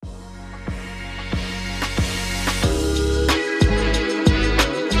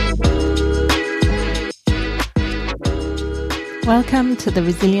Welcome to the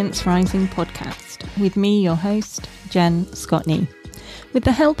Resilience Rising podcast with me, your host, Jen Scotney. With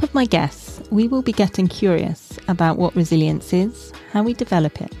the help of my guests, we will be getting curious about what resilience is, how we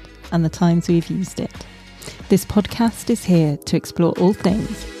develop it, and the times we've used it. This podcast is here to explore all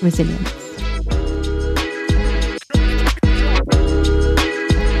things resilience.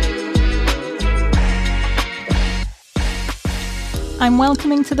 I'm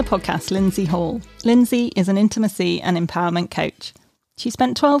welcoming to the podcast Lindsey Hall. Lindsey is an intimacy and empowerment coach. She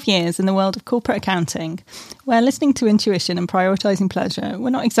spent 12 years in the world of corporate accounting, where listening to intuition and prioritising pleasure were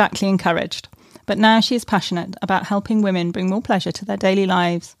not exactly encouraged. But now she is passionate about helping women bring more pleasure to their daily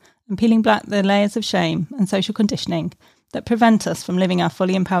lives and peeling back the layers of shame and social conditioning that prevent us from living our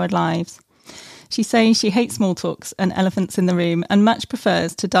fully empowered lives. She says she hates small talks and elephants in the room and much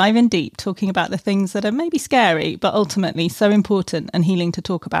prefers to dive in deep, talking about the things that are maybe scary, but ultimately so important and healing to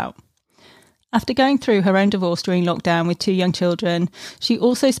talk about. After going through her own divorce during lockdown with 2 young children, she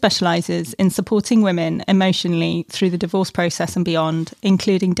also specialises in supporting women emotionally through the divorce process and beyond,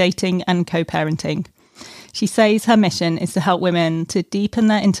 including dating and co-parenting. She says her mission is to help women to deepen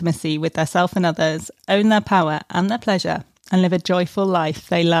their intimacy with themselves and others, own their power and their pleasure, and live a joyful life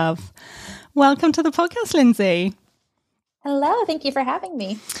they love. Welcome to the podcast, Lindsey. Hello, thank you for having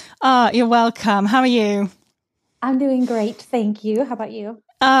me. You're welcome. How are you? I'm doing great, thank you. How about you?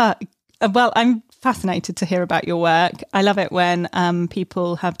 Well, I'm fascinated to hear about your work. I love it when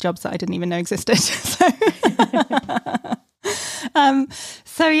people have jobs that I didn't even know existed.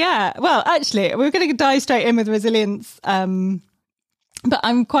 Well, actually, we're going to dive straight in with resilience. But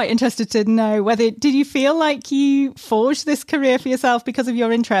I'm quite interested to know did you feel like you forged this career for yourself because of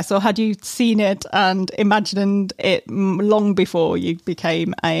your interests, or had you seen it and imagined it long before you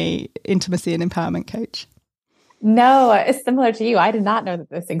became a intimacy and empowerment coach? No, it's similar to you. I did not know that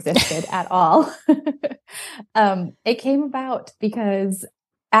this existed at all. It came about because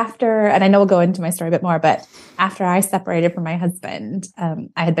after, and I know we'll go into my story a bit more, but after I separated from my husband,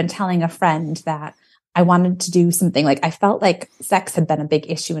 I had been telling a friend that I wanted to do something. Like, I felt like sex had been a big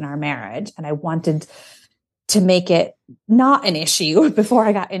issue in our marriage, and I wanted to make it not an issue before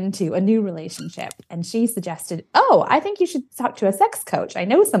I got into a new relationship. And she suggested, "Oh, I think you should talk to a sex coach. I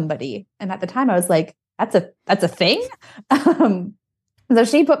know somebody." And at the time I was like, that's a thing. So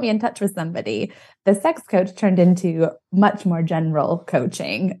she put me in touch with somebody. The sex coach turned into much more general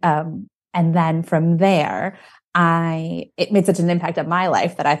coaching. And then from there, it made such an impact on my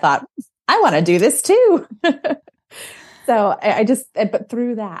life that I thought, I want to do this too. So but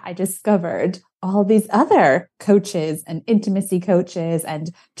through that, I discovered all these other coaches and intimacy coaches and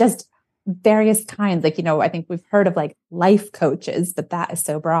just various kinds. Like, I think we've heard of like life coaches, but that is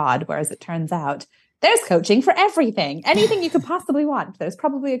so broad. Whereas it turns out there's coaching for everything. Anything you could possibly want, there's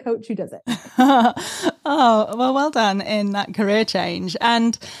probably a coach who does it. Well done in that career change.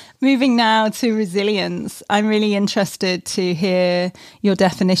 And moving now to resilience, I'm really interested to hear your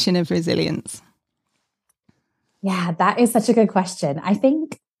definition of resilience. Yeah, that is such a good question. I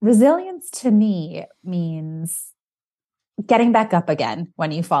think resilience to me means getting back up again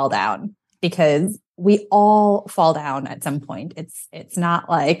when you fall down, because we all fall down at some point. It's not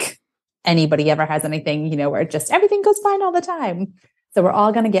like anybody ever has anything, where just everything goes fine all the time. So we're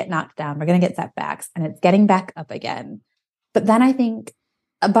all going to get knocked down. We're going to get setbacks, and it's getting back up again. But then I think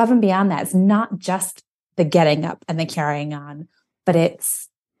above and beyond that, it's not just the getting up and the carrying on, but it's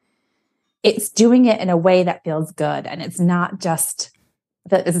doing it in a way that feels good. And it's not just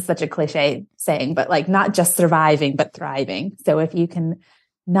that, this is such a cliche saying, but like not just surviving, but thriving. So if you can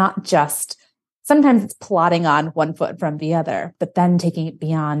not just, sometimes it's plodding on one foot from the other, but then taking it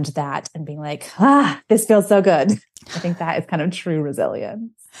beyond that and being like, this feels so good. I think that is kind of true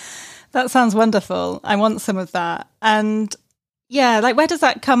resilience. That sounds wonderful. I want some of that. And yeah, like, where does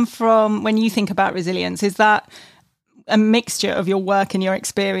that come from when you think about resilience? Is that a mixture of your work and your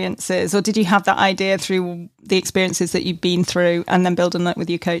experiences, or did you have that idea through the experiences that you've been through and then build on that with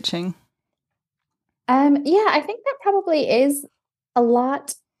your coaching? Yeah, I think that probably is a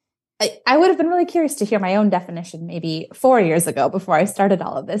lot. I would have been really curious to hear my own definition maybe 4 years ago before I started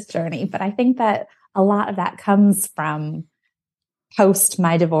all of this journey. But I think that a lot of that comes from post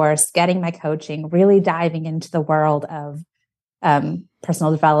my divorce, getting my coaching, really diving into the world of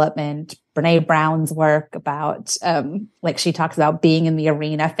personal development. Brene Brown's work about, like, she talks about being in the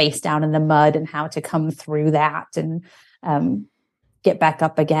arena face down in the mud and how to come through that and get back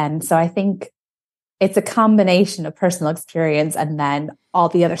up again. So I think it's a combination of personal experience and then all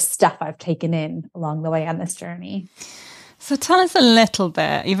the other stuff I've taken in along the way on this journey. So tell us a little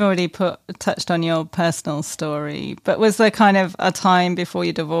bit. You've already touched on your personal story, but was there kind of a time before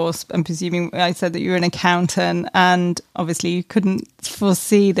your divorce? I'm presuming I said that you were an accountant, and obviously you couldn't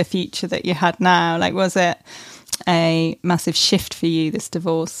foresee the future that you had now. Like, was it a massive shift for you, this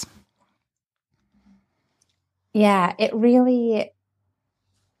divorce? Yeah, it really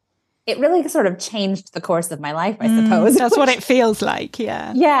sort of changed the course of my life, I suppose. That's what it feels like,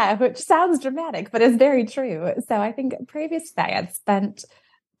 yeah. Yeah, which sounds dramatic, but is very true. So I think previous to that, I had spent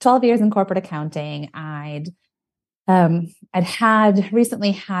 12 years in corporate accounting. I'd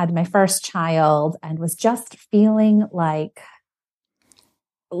recently had my first child and was just feeling like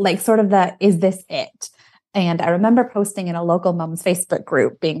sort of is this it? And I remember posting in a local mom's Facebook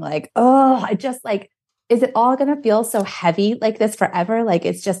group being like, oh, I just is it all going to feel so heavy like this forever? Like,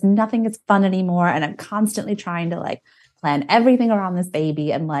 it's just nothing is fun anymore. And I'm constantly trying to plan everything around this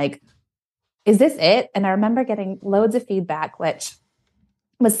baby. And is this it? And I remember getting loads of feedback, which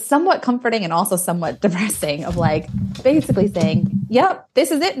was somewhat comforting and also somewhat depressing, of basically saying, yep, this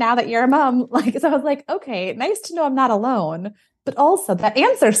is it now that you're a mom. So I was like, okay, nice to know I'm not alone, but also that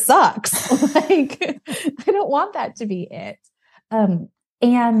answer sucks. I don't want that to be it.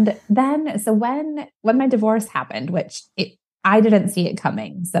 And then, so when my divorce happened, I didn't see it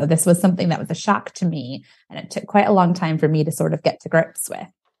coming. So this was something that was a shock to me, and it took quite a long time for me to sort of get to grips with.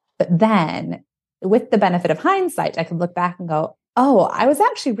 But then, with the benefit of hindsight, I could look back and go, oh, I was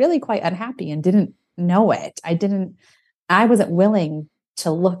actually really quite unhappy and didn't know it. I wasn't willing to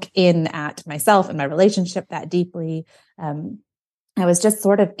look in at myself and my relationship that deeply. I was just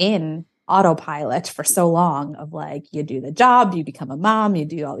sort of in autopilot for so long of you do the job, you become a mom, you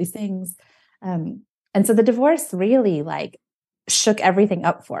do all these things. And so the divorce really shook everything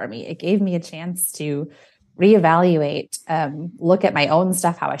up for me. It gave me a chance to reevaluate, look at my own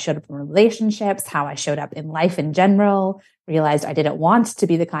stuff, how I showed up in relationships, how I showed up in life in general, realized I didn't want to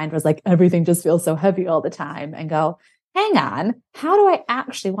be the kind where it's everything just feels so heavy all the time, and go, hang on, how do I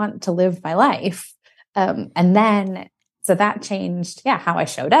actually want to live my life? And then, so that changed, how I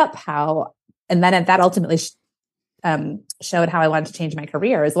showed up, and then that ultimately showed how I wanted to change my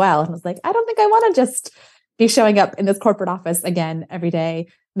career as well. And I was like, I don't think I want to just be showing up in this corporate office again every day,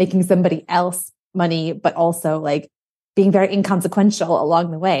 making somebody else money, but also being very inconsequential along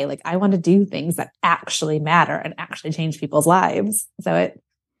the way. I want to do things that actually matter and actually change people's lives. So it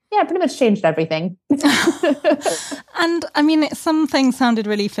pretty much changed everything. And I mean, some things sounded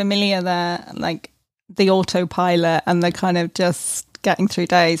really familiar there, like the autopilot and the kind of just getting through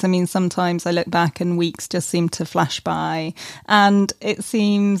days. I mean, sometimes I look back and weeks just seem to flash by, and it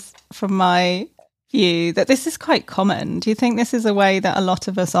seems from my view that this is quite common. Do you think this is a way that a lot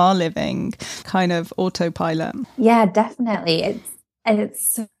of us are living, kind of autopilot? Yeah, definitely.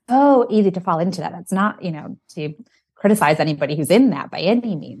 It's so easy to fall into that. That's not, to criticize anybody who's in that by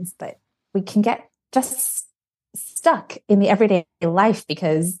any means, but we can get just stuck in the everyday life,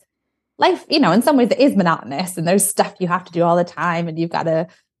 because life, in some ways it is monotonous, and there's stuff you have to do all the time, and you've got to,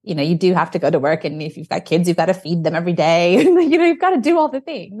 you do have to go to work, and if you've got kids, you've got to feed them every day, and you've got to do all the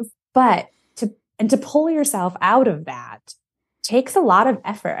things. But to pull yourself out of that takes a lot of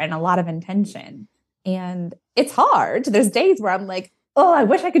effort and a lot of intention. And it's hard. There's days where I'm like, oh, I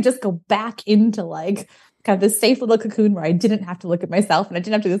wish I could just go back into kind of this safe little cocoon where I didn't have to look at myself and I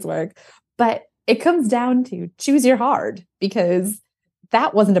didn't have to do this work. But it comes down to choose your hard, because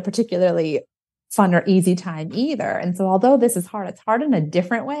that wasn't a particularly fun or easy time either. And so although this is hard, it's hard in a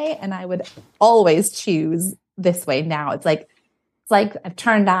different way. And I would always choose this way now. It's like I've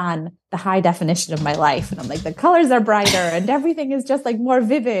turned on the high definition of my life, and I'm the colors are brighter and everything is just more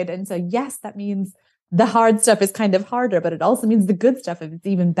vivid. And so, yes, that means the hard stuff is kind of harder, but it also means the good stuff is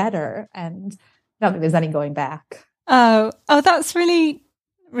even better. And I don't think there's any going back. Oh, that's really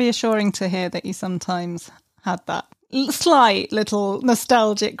reassuring to hear that you sometimes had that slight little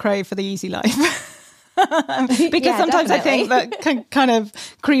nostalgic crave for the easy life. Because sometimes definitely. I think that can kind of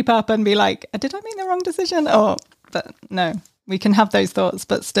creep up and be like, did I make the wrong decision? But no. We can have those thoughts,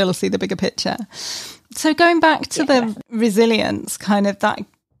 but still see the bigger picture. So going back to the resilience, kind of that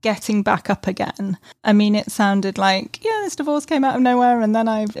getting back up again. I mean, it sounded like, this divorce came out of nowhere, and then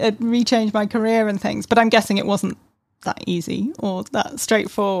I've rechanged my career and things. But I'm guessing it wasn't that easy or that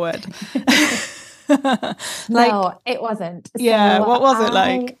straightforward. No, it wasn't. Yeah, so what was it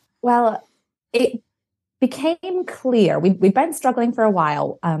like? Well, it became clear. We'd been struggling for a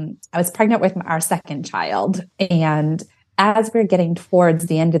while. I was pregnant with our second child, and as we were getting towards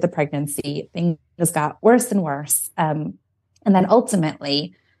the end of the pregnancy, things got worse and worse. And then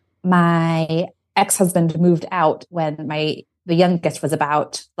ultimately, my ex-husband moved out when the youngest was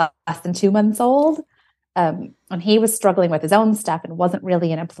about less than 2 months old. when he was struggling with his own stuff and wasn't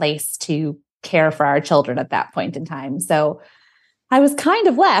really in a place to care for our children at that point in time. So I was kind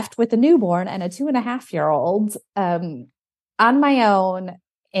of left with a newborn and a 2.5-year-old on my own.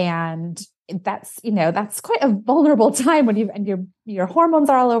 And that's quite a vulnerable time when your hormones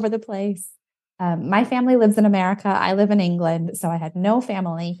are all over the place. My family lives in America. I live in England. So I had no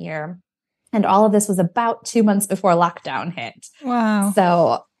family here. And all of this was about 2 months before lockdown hit. Wow.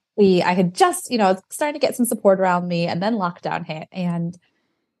 So I had just, started to get some support around me, and then lockdown hit. And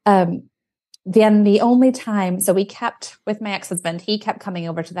then the only time, so we kept with my ex-husband, he kept coming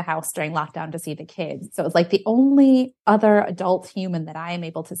over to the house during lockdown to see the kids. So it was like the only other adult human that I am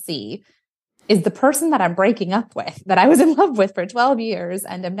able to see is the person that I'm breaking up with, that I was in love with for 12 years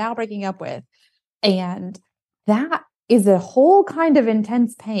and am now breaking up with. And that is a whole kind of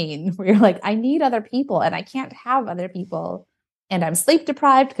intense pain where you're like, I need other people and I can't have other people. And I'm sleep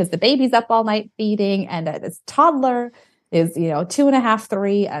deprived because the baby's up all night feeding, and this toddler is, 2.5,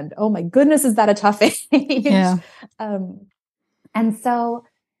 3. And oh my goodness, is that a tough age? Yeah. And so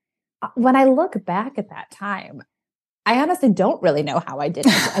when I look back at that time, I honestly don't really know how I did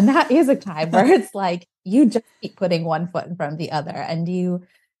it. And that is a time where it's like, you just keep putting one foot in front of the other. And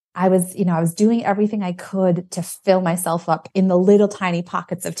I was doing everything I could to fill myself up in the little tiny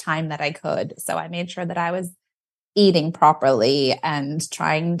pockets of time that I could. So I made sure that I was eating properly and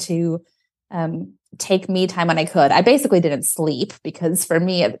trying to take me time when I could. I basically didn't sleep because for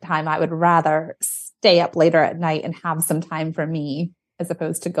me at the time, I would rather stay up later at night and have some time for me as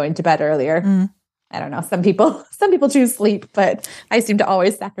opposed to going to bed earlier. Mm. I don't know. Some people choose sleep, but I seem to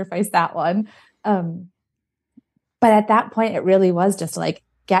always sacrifice that one. But at that point, it really was just like,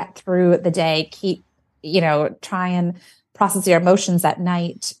 get through the day, keep, try and process your emotions at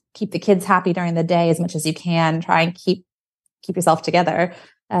night, keep the kids happy during the day as much as you can, try and keep yourself together.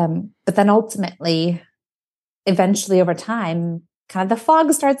 But then ultimately, eventually over time, kind of the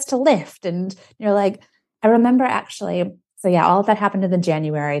fog starts to lift, and you're like, I remember actually, so yeah, all of that happened in the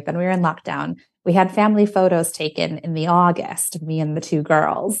January. Then we were in lockdown. We had family photos taken in the August of me and the 2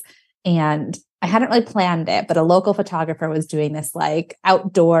 girls. And I hadn't really planned it, but a local photographer was doing this like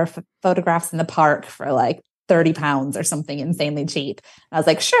outdoor photographs in the park for like 30 pounds or something insanely cheap. And I was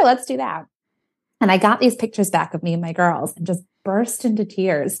like, sure, let's do that. And I got these pictures back of me and my girls and just burst into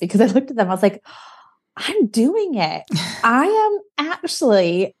tears because I looked at them. I was like, I'm doing it. I am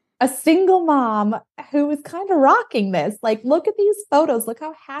actually a single mom who is kind of rocking this. Like, look at these photos. Look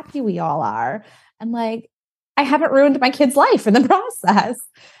how happy we all are. And like, I haven't ruined my kid's life in the process.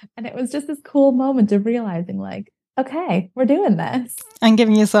 And it was just this cool moment of realizing like, okay, we're doing this. And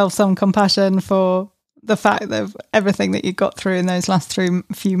giving yourself some compassion for the fact of everything that you got through in those last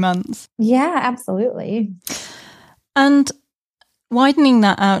few months. Yeah, absolutely. And widening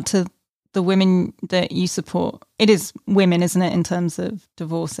that out to the women that you support. It is women, isn't it, in terms of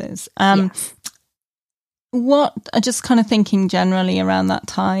divorces? Yes. Just kind of thinking generally around that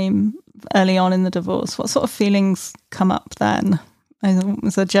time, early on in the divorce, what sort of feelings come up then?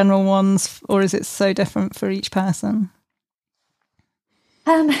 Is there general ones, or is it so different for each person?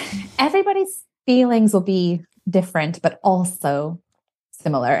 Everybody's feelings will be different, but also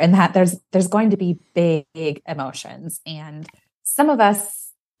similar in that there's going to be big emotions, and some of us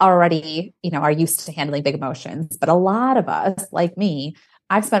already, are used to handling big emotions, but a lot of us, like me,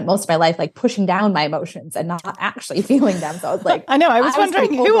 I've spent most of my life like pushing down my emotions and not actually feeling them. So I was like, I know, I was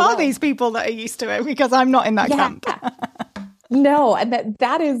wondering who are these people that are used to it, because I'm not in that camp. No, and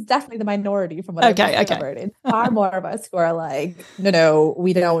that is definitely the minority from what I've discovered. It's far more of us who are like, no,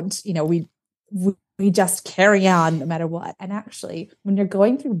 we don't, we just carry on no matter what. And actually, when you're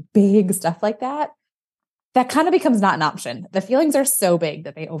going through big stuff like that kind of becomes not an option. The feelings are so big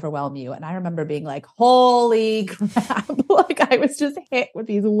that they overwhelm you. And I remember being like, holy crap, like I was just hit with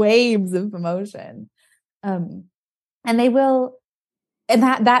these waves of emotion. And they will, and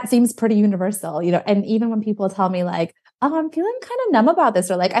that seems pretty universal, and even when people tell me like, oh, I'm feeling kind of numb about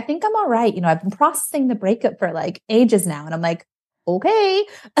this, or like, I think I'm all right. I've been processing the breakup for like ages now. And I'm like, okay,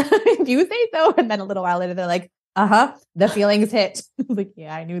 if you say so. And then a little while later, they're like, the feelings hit. Like,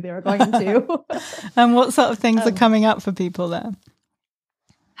 yeah, I knew they were going to. And what sort of things are coming up for people there?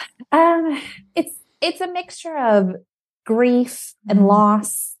 It's a mixture of grief and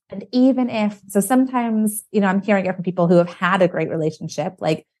loss. And even if, so sometimes, I'm hearing it from people who have had a great relationship.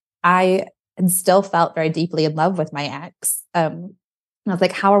 Like I still felt very deeply in love with my ex. And I was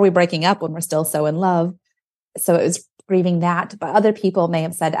like, how are we breaking up when we're still so in love? So it was grieving that. But other people may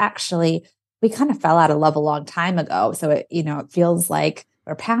have said, actually, we kind of fell out of love a long time ago. So it, it feels like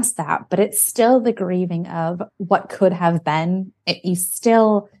we're past that, but it's still the grieving of what could have been. You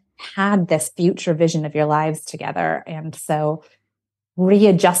still had this future vision of your lives together. And so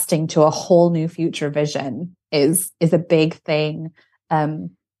readjusting to a whole new future vision is a big thing.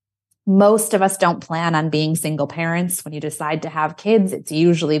 Most of us don't plan on being single parents. When you decide to have kids, it's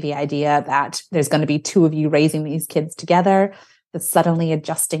usually the idea that there's going to be two of you raising these kids together. That's suddenly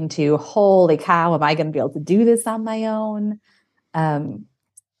adjusting to, holy cow, am I going to be able to do this on my own?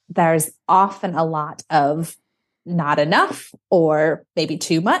 There's often a lot of not enough, or maybe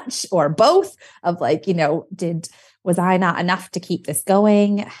too much, or both, of like, was I not enough to keep this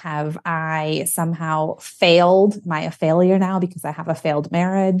going? Have I somehow failed? Am I a failure now because I have a failed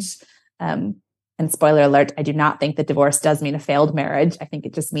marriage? And spoiler alert, I do not think that divorce does mean a failed marriage. I think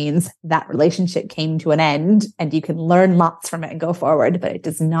it just means that relationship came to an end and you can learn lots from it and go forward, but it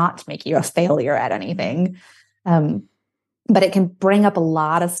does not make you a failure at anything. But it can bring up a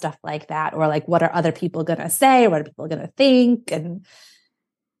lot of stuff like that, or like, what are other people going to say? What are people going to think? And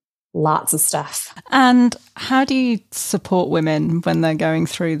lots of stuff. And how do you support women when they're going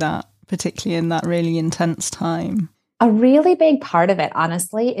through that, particularly in that really intense time? A really big part of it,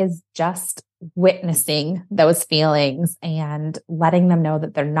 honestly, is just witnessing those feelings and letting them know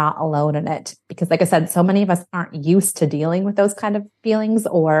that they're not alone in it. Because like I said, so many of us aren't used to dealing with those kind of feelings,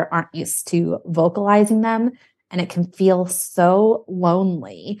 or aren't used to vocalizing them. And it can feel so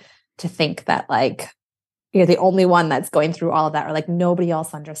lonely to think that like you're the only one that's going through all of that, or like nobody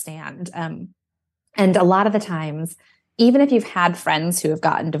else understands. And a lot of the times, even if you've had friends who have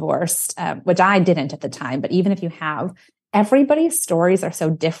gotten divorced, which I didn't at the time, but even if you have, everybody's stories are so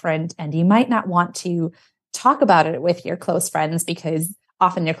different, and you might not want to talk about it with your close friends, because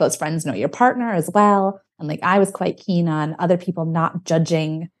often your close friends know your partner as well. And like, I was quite keen on other people not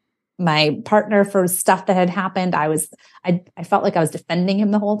judging my partner for stuff that had happened. I felt like I was defending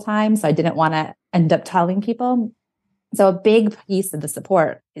him the whole time. So I didn't want to end up telling people. So a big piece of the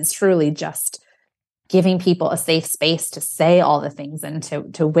support is truly just giving people a safe space to say all the things, and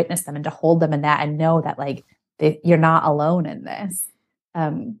to witness them, and to hold them in that, and know that like you're not alone in this.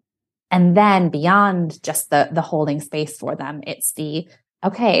 And then beyond just the holding space for them, it's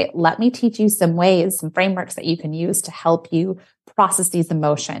okay, let me teach you some ways, some frameworks that you can use to help you process these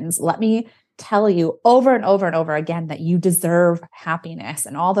emotions. Let me tell you over and over and over again that you deserve happiness.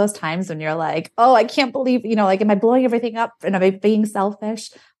 And all those times when you're like, oh, I can't believe, like, am I blowing everything up? And am I being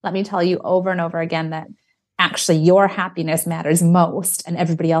selfish? Let me tell you over and over again that actually your happiness matters most, and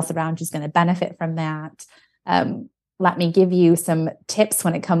everybody else around you is going to benefit from that. Let me give you some tips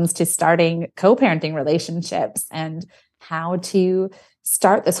when it comes to starting co-parenting relationships, and how to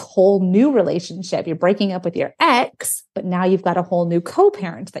start this whole new relationship. You're breaking up with your ex, but now you've got a whole new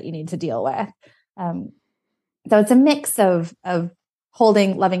co-parent that you need to deal with. So it's a mix of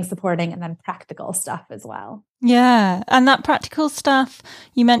holding, loving, supporting, and then practical stuff as well. Yeah. And that practical stuff,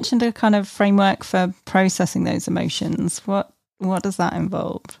 you mentioned a kind of framework for processing those emotions. What does that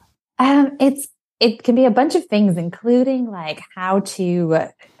involve? It can be a bunch of things, including like how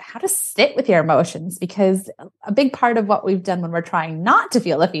to sit with your emotions, because a big part of what we've done when we're trying not to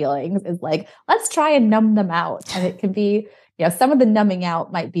feel the feelings is like, let's try and numb them out. And it can be, some of the numbing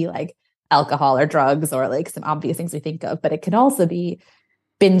out might be like alcohol or drugs, or like some obvious things we think of, but it can also be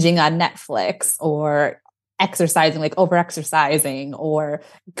binging on Netflix, or exercising, like over exercising, or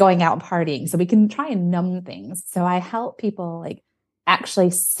going out and partying. So we can try and numb things. So I help people like actually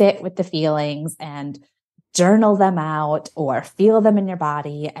sit with the feelings and journal them out, or feel them in your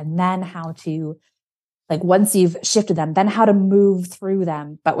body. And then how to, like, once you've shifted them, then how to move through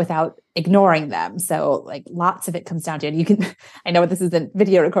them, but without ignoring them. So like lots of it comes down to, and I know this isn't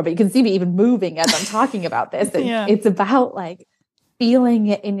video record, but you can see me even moving as I'm talking about this. Yeah. It's about like feeling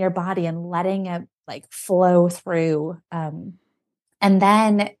it in your body and letting it like flow through. And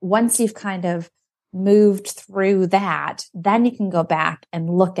then once you've kind of moved through that, then you can go back and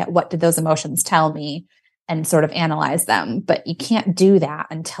look at, what did those emotions tell me, and sort of analyze them. But you can't do that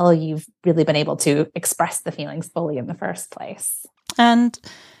until you've really been able to express the feelings fully in the first place. And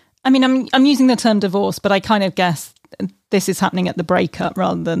I mean, I'm using the term divorce, but I kind of guess this is happening at the breakup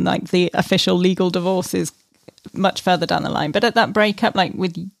rather than like the official legal divorce is much further down the line. But at that breakup, like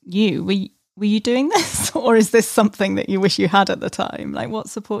with you, were you doing this, or is this something that you wish you had at the time? Like, what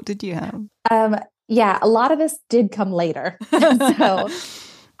support did you have? Yeah, a lot of this did come later. So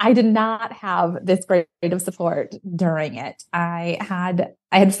I did not have this great of support during it. I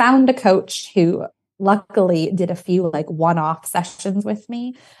had found a coach who luckily did a few like one-off sessions with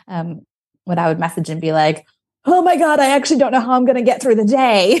me. When I would message and be like, oh my God, I actually don't know how I'm going to get through the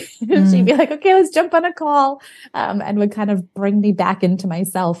day. She'd be like, okay, let's jump on a call. And would kind of bring me back into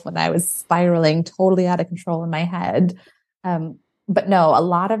myself when I was spiraling totally out of control in my head. But no, a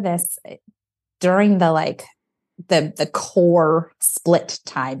lot of this during the the core split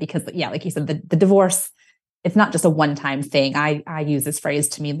time, because yeah, like you said, the divorce, it's not just a one-time thing. I use this phrase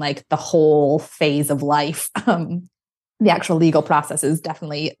to mean like the whole phase of life. The actual legal process is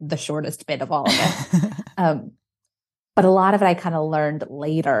definitely the shortest bit of all of it. But a lot of it I kind of learned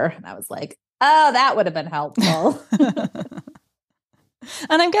later, and I was like, oh, that would have been helpful.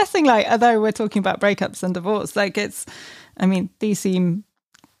 And I'm guessing, like, although we're talking about breakups and divorce, like these seem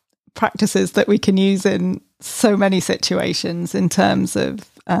practices that we can use in so many situations in terms of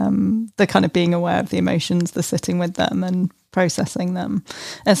the kind of being aware of the emotions, the sitting with them and processing them.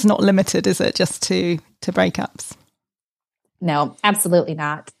 It's not limited, is it, just to breakups? No, absolutely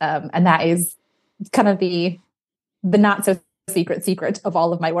not. And that is kind of the not so secret of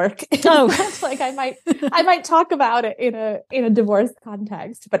all of my work. Oh, like I might talk about it in a divorce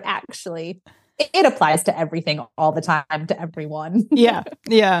context, but actually it applies to everything all the time, to everyone. Yeah.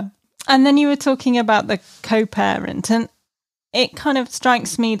 And then you were talking about the co-parent, and it kind of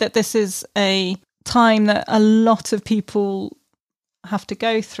strikes me that this is a time that a lot of people have to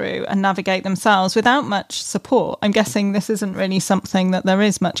go through and navigate themselves without much support. I'm guessing this isn't really something that there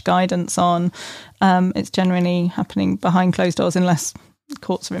is much guidance on. It's generally happening behind closed doors unless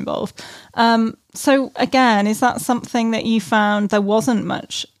courts are involved. So again, is that something that you found there wasn't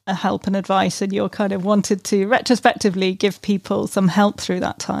much help and advice, and you're kind of wanted to retrospectively give people some help through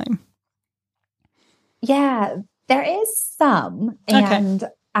that time? Yeah, there is some. And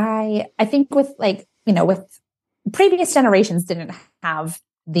okay. I think with with previous generations didn't have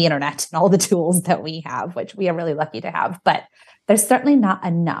the internet and all the tools that we have, which we are really lucky to have, but there's certainly not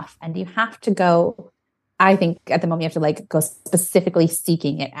enough. And you have to go, I think at the moment you have to like go specifically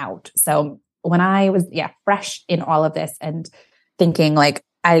seeking it out. So when I was fresh in all of this and thinking like,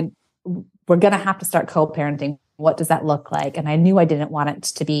 we're going to have to start co-parenting. What does that look like? And I knew I didn't want it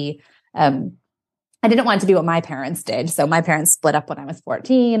to be, I didn't want it to be what my parents did. So my parents split up when I was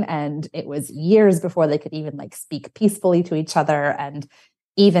 14, and it was years before they could even like speak peacefully to each other. And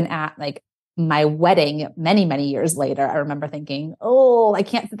even at like my wedding, many, many years later, I remember thinking, oh, I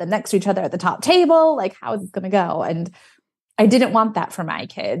can't sit them next to each other at the top table. Like, how is this going to go? And I didn't want that for my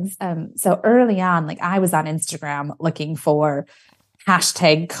kids. So early on, like I was on Instagram looking for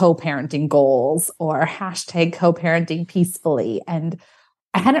hashtag co-parenting goals or hashtag co-parenting peacefully. And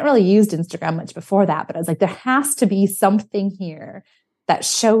I hadn't really used Instagram much before that, but I was like, there has to be something here that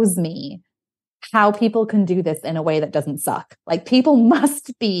shows me how people can do this in a way that doesn't suck. Like people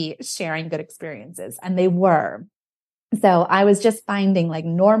must be sharing good experiences, and they were. So I was just finding like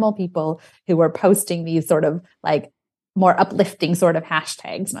normal people who were posting these sort of like more uplifting sort of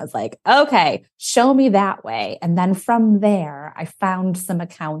hashtags. And I was like, okay, show me that way. And then from there, I found some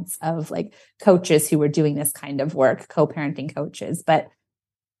accounts of like coaches who were doing this kind of work, co-parenting coaches. But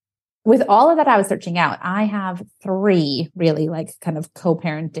with all of that I was searching out, I have 3 really like kind of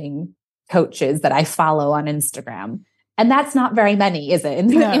co-parenting coaches that I follow on Instagram. And that's not very many, is it?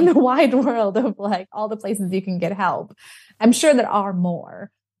 In the wide world of like all the places you can get help. I'm sure there are more,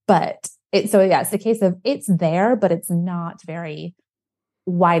 but it's the case of it's there, but it's not very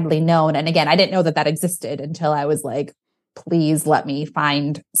widely known. And again, I didn't know that existed until I was like, please let me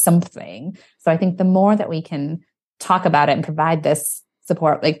find something. So I think the more that we can talk about it and provide this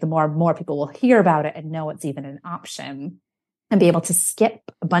support, like the more people will hear about it and know it's even an option and be able to skip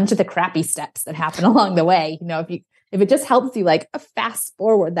a bunch of the crappy steps that happen along the way. You know, if it just helps you like fast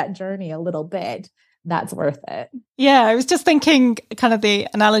forward that journey a little bit, that's worth it. Yeah, I was just thinking kind of the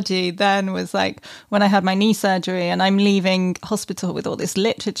analogy then was like when I had my knee surgery and I'm leaving hospital with all this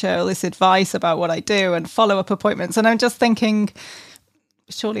literature, all this advice about what I do and follow-up appointments. And I'm just thinking,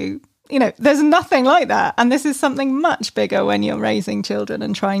 surely, there's nothing like that. And this is something much bigger when you're raising children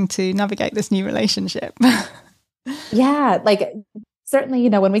and trying to navigate this new relationship. Yeah, like certainly,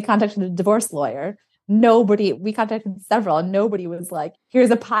 when we contacted a divorce lawyer, we contacted several, and nobody was like,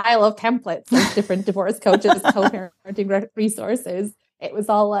 here's a pile of templates of different divorce coaches, co-parenting resources. It was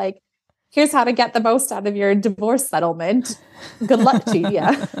all like, here's how to get the most out of your divorce settlement. Good luck to you.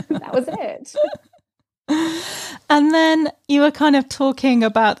 Yeah, that was it. And then you were kind of talking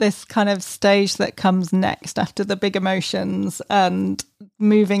about this kind of stage that comes next after the big emotions and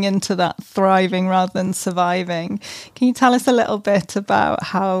moving into that thriving rather than surviving. Can you tell us a little bit about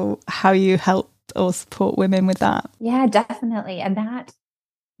how you help or support women with that? Yeah, definitely. And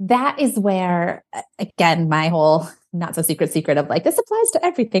that is where, again, my whole not so secret of like, this applies to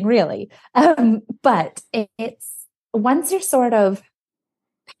everything really. But it's once you're sort of,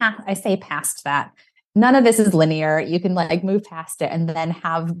 I say past that, none of this is linear. You can like move past it and then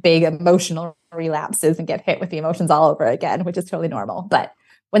have big emotional relapses and get hit with the emotions all over again, which is totally normal. But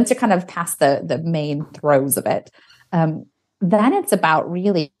once you're kind of past the main throes of it, then it's about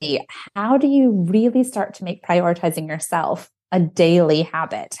really, how do you really start to make prioritizing yourself a daily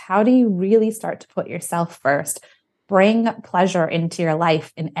habit? How do you really start to put yourself first, bring pleasure into your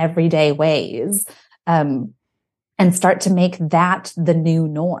life in everyday ways, and start to make that the new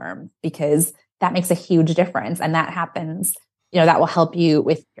norm? Because that makes a huge difference. And that happens, that will help you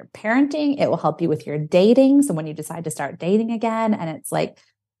with your parenting. It will help you with your dating. So when you decide to start dating again, and it's like,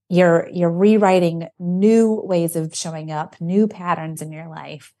 you're rewriting new ways of showing up, new patterns in your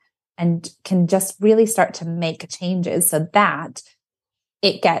life, and can just really start to make changes so that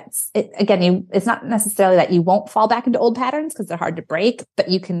it's not necessarily that you won't fall back into old patterns because they're hard to break, but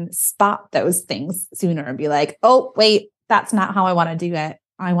you can spot those things sooner and be like, oh, wait, that's not how I want to do it.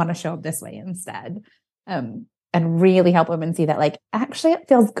 I want to show up this way instead. And really help women see that, like, actually it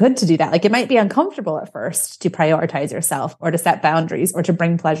feels good to do that. Like, it might be uncomfortable at first to prioritize yourself or to set boundaries or to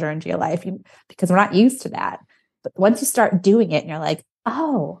bring pleasure into your life because we're not used to that. But once you start doing it and you're like,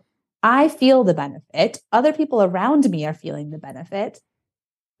 oh, I feel the benefit. Other people around me are feeling the benefit.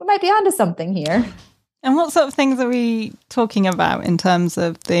 We might be onto something here. And what sort of things are we talking about in terms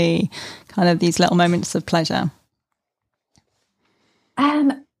of the kind of these little moments of pleasure?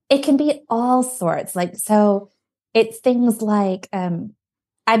 It can be all sorts. Like, so it's things like,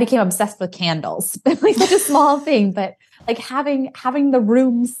 I became obsessed with candles. Like, such a small thing, but like having the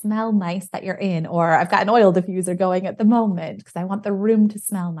room smell nice that you're in, or I've got an oil diffuser going at the moment because I want the room to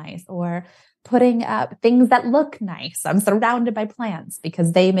smell nice, or putting up things that look nice. I'm surrounded by plants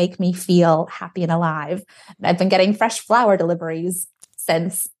because they make me feel happy and alive. And I've been getting fresh flower deliveries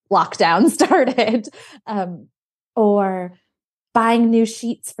since lockdown started. Or buying new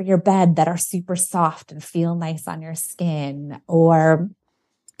sheets for your bed that are super soft and feel nice on your skin. Or,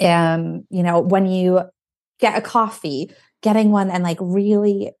 when you get a coffee, getting one and like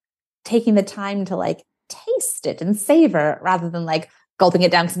really taking the time to like taste it and savor it rather than like gulping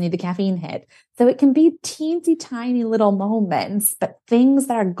it down because you need the caffeine hit. So it can be teensy tiny little moments, but things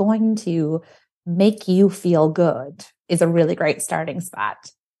that are going to make you feel good is a really great starting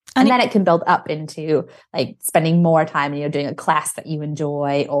spot. And then it can build up into like spending more time, doing a class that you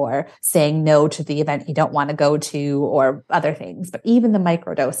enjoy, or saying no to the event you don't want to go to, or other things. But even the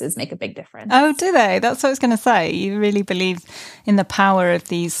micro doses make a big difference. Oh, do they? That's what I was going to say. You really believe in the power of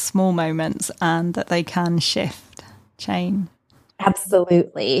these small moments and that they can change.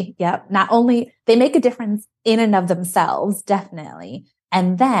 Absolutely. Yep. Not only they make a difference in and of themselves, definitely.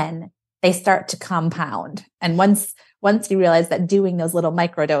 And then they start to compound. And once you realize that doing those little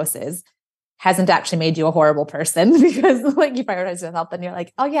micro doses hasn't actually made you a horrible person because like you prioritize yourself, then you're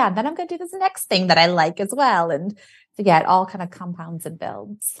like, oh yeah, then I'm going to do this next thing that I like as well. And so yeah, it all kind of compounds and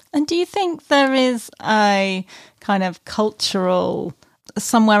builds. And do you think there is a kind of cultural,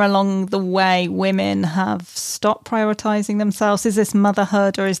 somewhere along the way, women have stopped prioritizing themselves? Is this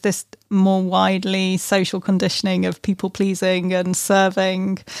motherhood, or is this more widely social conditioning of people pleasing and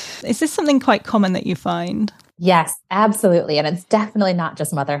serving? Is this something quite common that you find? Yes, absolutely. And it's definitely not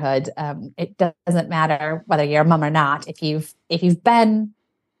just motherhood. It doesn't matter whether you're a mom or not. If you've been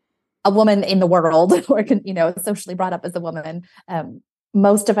a woman in the world or, socially brought up as a woman,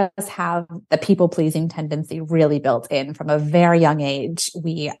 most of us have the people-pleasing tendency really built in from a very young age.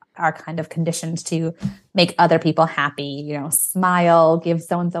 We are kind of conditioned to make other people happy, smile, give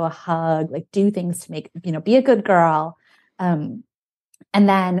so-and-so a hug, like do things to make, be a good girl. And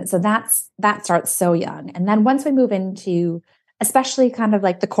then, so that starts so young. And then once we move into, especially kind of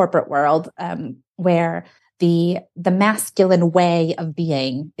like the corporate world, where the masculine way of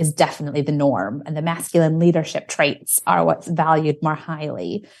being is definitely the norm, and the masculine leadership traits are what's valued more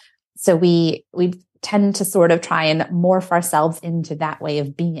highly. So we tend to sort of try and morph ourselves into that way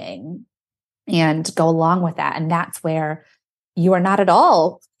of being and go along with that. And that's where you are not at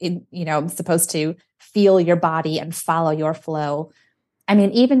all, supposed to feel your body and follow your flow. I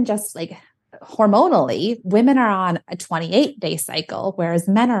mean, even just like hormonally, women are on a 28-day cycle, whereas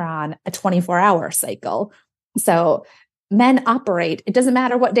men are on a 24-hour cycle. So men operate, it doesn't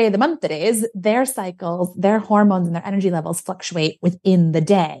matter what day of the month it is, their cycles, their hormones and their energy levels fluctuate within the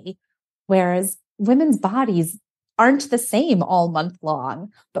day. Whereas women's bodies aren't the same all month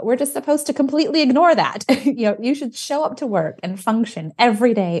long, but we're just supposed to completely ignore that. You should show up to work and function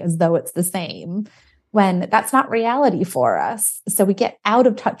every day as though it's the same, when that's not reality for us. So we get out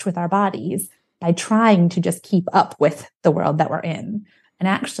of touch with our bodies by trying to just keep up with the world that we're in. And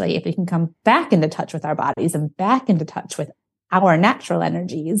actually, if we can come back into touch with our bodies and back into touch with our natural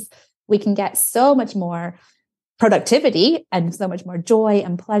energies, we can get so much more productivity and so much more joy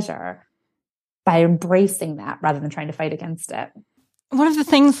and pleasure by embracing that rather than trying to fight against it. One of the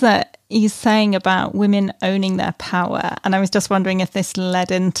things that he's saying about women owning their power, and I was just wondering if this led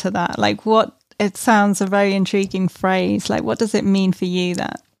into that, like it sounds a very intriguing phrase. Like, what does it mean for you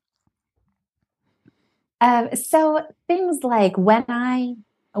that? So things like when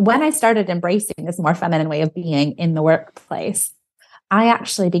I started embracing this more feminine way of being in the workplace, I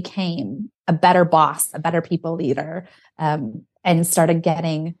actually became a better boss, a better people leader, and started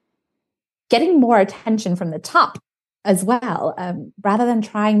getting more attention from the top as well, rather than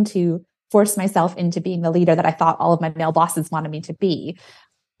trying to force myself into being the leader that I thought all of my male bosses wanted me to be.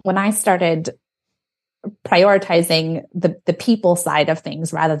 When I started prioritizing the people side of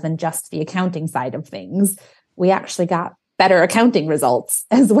things rather than just the accounting side of things, we actually got better accounting results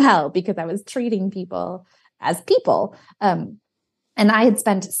as well, because I was treating people as people. And I had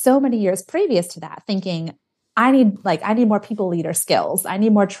spent so many years previous to that thinking, I need more people leader skills. I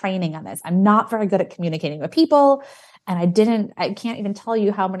need more training on this. I'm not very good at communicating with people. And I can't even tell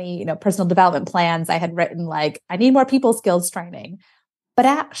you how many, personal development plans I had written, like, I need more people skills training. But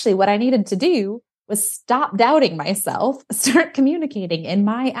actually what I needed to do was stop doubting myself, start communicating in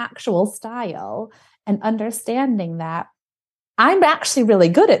my actual style, and understanding that I'm actually really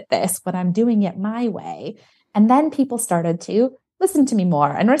good at this when I'm doing it my way. And then people started to listen to me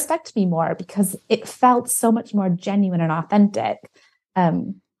more and respect me more because it felt so much more genuine and authentic.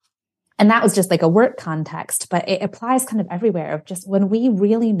 And that was just like a work context, but it applies kind of everywhere, of just when we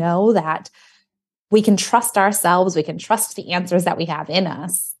really know that we can trust ourselves, we can trust the answers that we have in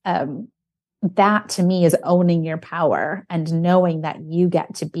us. That to me is owning your power and knowing that you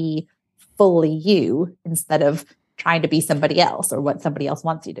get to be fully you instead of trying to be somebody else or what somebody else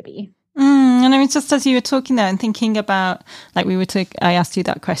wants you to be. And I mean, just as you were talking there and thinking about, like I asked you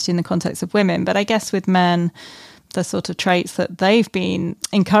that question in the context of women, but I guess with men, the sort of traits that they've been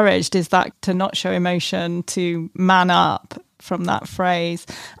encouraged is that to not show emotion, to man up, from that phrase.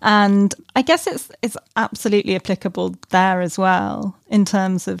 And I guess it's absolutely applicable there as well in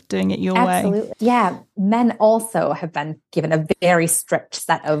terms of doing it your way. Yeah. Men also have been given a very strict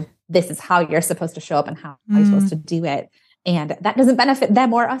set of, this is how you're supposed to show up and how you're supposed to do it. And that doesn't benefit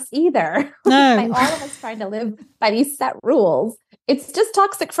them or us either. No. By all of us trying to live by these set rules, it's just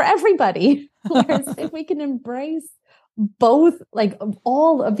toxic for everybody. Whereas if we can embrace both, like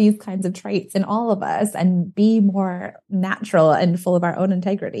all of these kinds of traits in all of us and be more natural and full of our own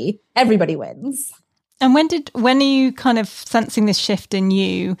integrity, everybody wins. And when are you kind of sensing this shift in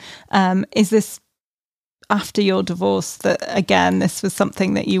you? Is this after your divorce that, again, this was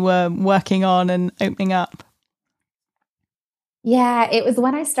something that you were working on and opening up? Yeah, it was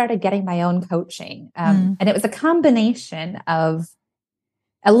when I started getting my own coaching. And it was a combination of,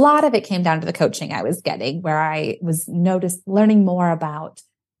 a lot of it came down to the coaching I was getting, where I was learning more about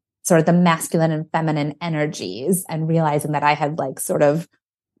sort of the masculine and feminine energies and realizing that I had like sort of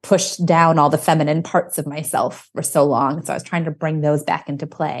pushed down all the feminine parts of myself for so long. So I was trying to bring those back into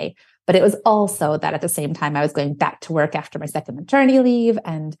play. But it was also that at the same time, I was going back to work after my second maternity leave.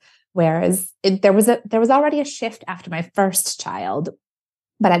 And whereas there was already a shift after my first child,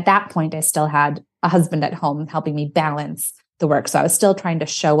 but at that point, I still had a husband at home helping me balance the work. So I was still trying to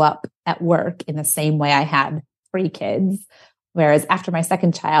show up at work in the same way I had 3 kids. Whereas after my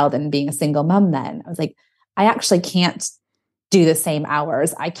second child and being a single mom, then I was like, I actually can't do the same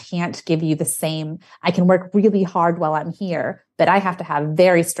hours. I can't give you the same. I can work really hard while I'm here, but I have to have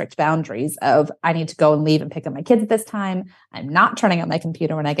very strict boundaries of, I need to go and leave and pick up my kids at this time. I'm not turning on my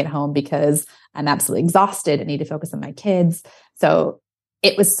computer when I get home because I'm absolutely exhausted and need to focus on my kids. So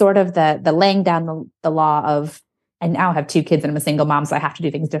it was sort of the laying down the law of, I now have 2 kids and I'm a single mom, so I have to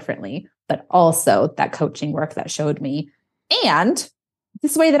do things differently, but also that coaching work that showed me, and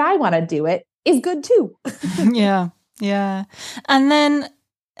this way that I want to do it is good too. Yeah. And then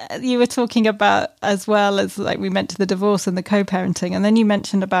you were talking about, as well as like we mentioned the divorce and the co-parenting, and then you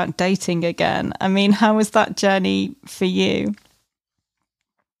mentioned about dating again. I mean, how was that journey for you?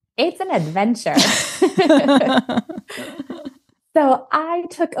 It's an adventure. So I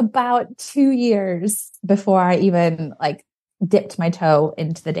took about 2 years before I even like dipped my toe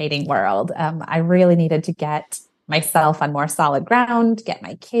into the dating world. I really needed to get myself on more solid ground, get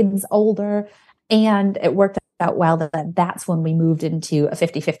my kids older. And it worked out well that's when we moved into a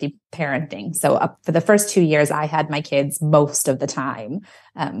 50-50 parenting. So for the first 2 years, I had my kids most of the time.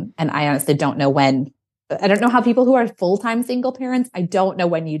 And I honestly don't know when. I don't know how people who are full-time single parents, I don't know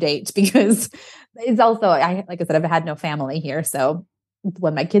when you date, because it's also, like I said, I've had no family here. So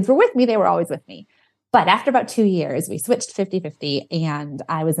when my kids were with me, they were always with me. But after about 2 years, we switched 50-50 and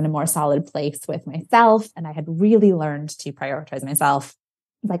I was in a more solid place with myself. And I had really learned to prioritize myself.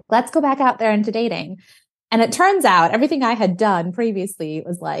 Like, let's go back out there into dating. And it turns out everything I had done previously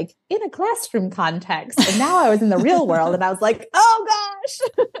was like in a classroom context. And now I was in the real world and I was like, oh gosh.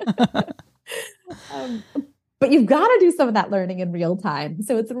 But you've got to do some of that learning in real time.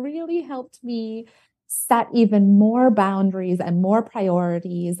 So it's really helped me set even more boundaries and more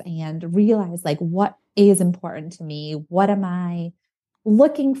priorities and realize like what is important to me. What am I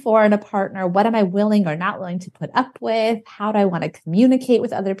looking for in a partner? What am I willing or not willing to put up with? How do I want to communicate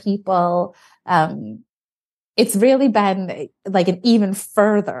with other people? It's really been like an even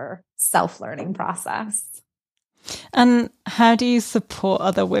further self-learning process. And how do you support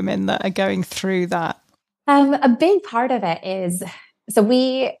other women that are going through that? A big part of it is, so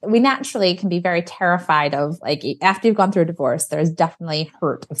we naturally can be very terrified of, like, after you've gone through a divorce, there's definitely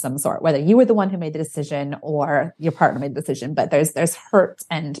hurt of some sort, whether you were the one who made the decision or your partner made the decision, but there's hurt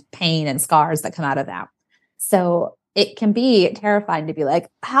and pain and scars that come out of that. So it can be terrifying to be like,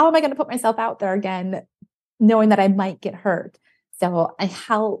 how am I going to put myself out there again, knowing that I might get hurt? So I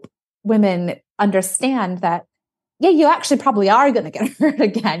help women understand that, yeah, you actually probably are going to get hurt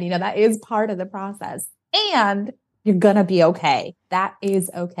again. That is part of the process. And you're going to be okay. That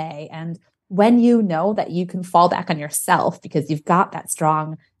is okay. And when you know that you can fall back on yourself because you've got that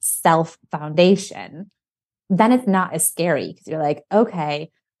strong self foundation, then it's not as scary because you're like,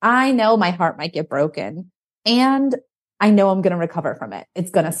 okay, I know my heart might get broken and I know I'm going to recover from it.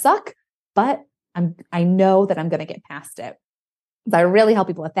 It's going to suck, but I know that I'm going to get past it. So I really help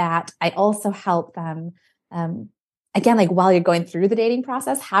people with that. I also help them, again, like while you're going through the dating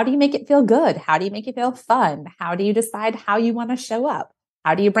process, how do you make it feel good? How do you make it feel fun? How do you decide how you want to show up?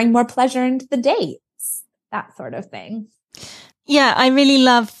 How do you bring more pleasure into the dates? That sort of thing. Yeah, I really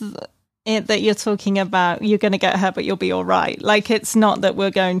love it that you're talking about you're going to get hurt, but you'll be all right. Like, it's not that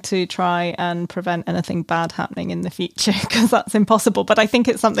we're going to try and prevent anything bad happening in the future, because that's impossible. But I think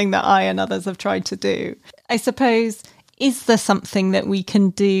it's something that I and others have tried to do. I suppose, is there something that we can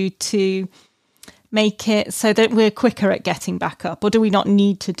do to make it so that we're quicker at getting back up? Or do we not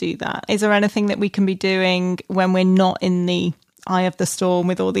need to do that? Is there anything that we can be doing when we're not in the eye of the storm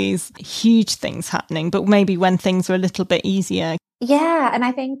with all these huge things happening, but maybe when things are a little bit easier? Yeah. And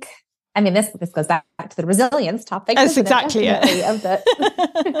I think, this goes back to the resilience topic. That's exactly it. Of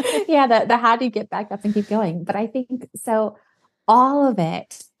the how do you get back up and keep going? But I think so all of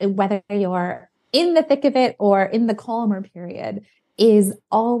it, whether you're in the thick of it or in the calmer period, is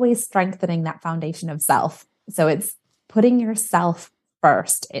always strengthening that foundation of self. So it's putting yourself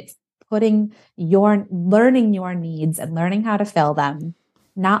first. It's learning your needs and learning how to fill them,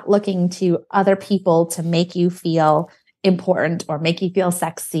 not looking to other people to make you feel important or make you feel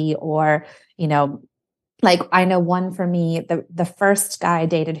sexy or, like I know one for me, the first guy I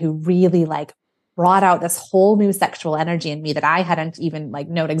dated who really like brought out this whole new sexual energy in me that I hadn't even like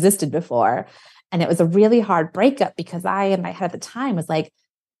known existed before. And it was a really hard breakup because I, in my head at the time, was like,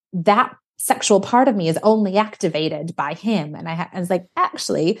 that sexual part of me is only activated by him. And I was like,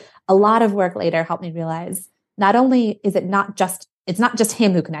 actually, a lot of work later helped me realize not only is it's not just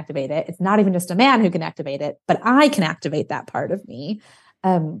him who can activate it. It's not even just a man who can activate it, but I can activate that part of me.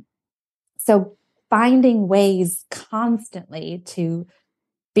 So finding ways constantly to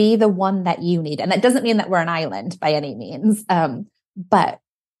be the one that you need. And that doesn't mean that we're an island by any means. But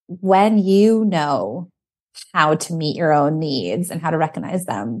when you know how to meet your own needs and how to recognize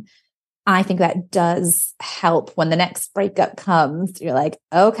them, I think that does help when the next breakup comes. You're like,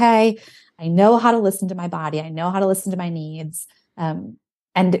 okay, I know how to listen to my body. I know how to listen to my needs.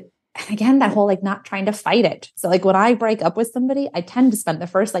 And again, that whole like not trying to fight it. So like when I break up with somebody, I tend to spend the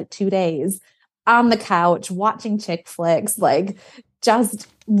first like 2 days on the couch watching chick flicks, like just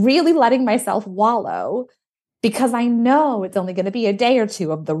really letting myself wallow, because I know it's only going to be a day or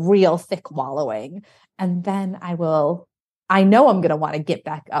two of the real thick wallowing. And then I know I'm going to want to get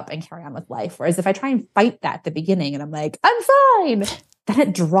back up and carry on with life. Whereas if I try and fight that at the beginning and I'm like, I'm fine, then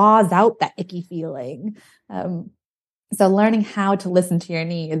it draws out that icky feeling. So learning how to listen to your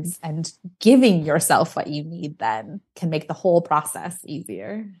needs and giving yourself what you need then can make the whole process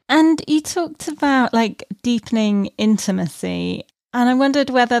easier. And you talked about like deepening intimacy. And I wondered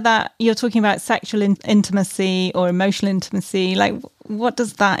whether that you're talking about sexual intimacy or emotional intimacy. Like, what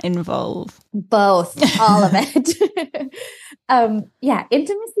does that involve? Both, all of it.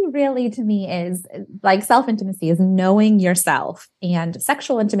 Intimacy really to me is like self-intimacy is knowing yourself, and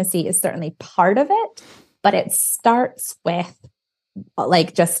sexual intimacy is certainly part of it, but it starts with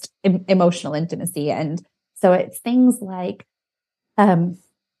like just emotional intimacy. And so it's things like,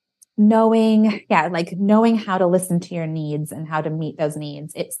 knowing how to listen to your needs and how to meet those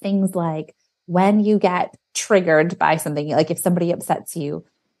needs. It's things like when you get triggered by something, like if somebody upsets you,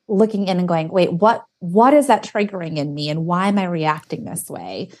 looking in and going, wait, what is that triggering in me? And why am I reacting this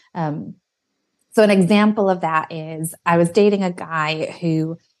way? So an example of that is I was dating a guy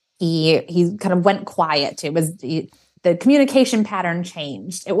who he kind of went quiet. It was the communication pattern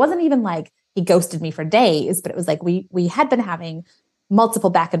changed. It wasn't even like he ghosted me for days, but it was like we had been having multiple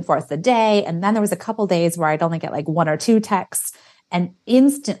back and forth a day. And then there was a couple days where I'd only get like 1 or 2 texts. And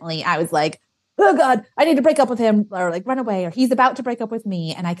instantly I was like, oh God, I need to break up with him, or like run away, or he's about to break up with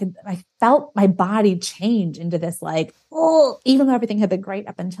me. And I felt my body change into this like, oh, even though everything had been great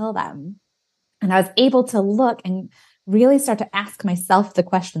up until then. And I was able to look and really start to ask myself the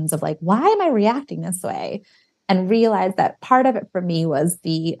questions of like, why am I reacting this way? And realize that part of it for me was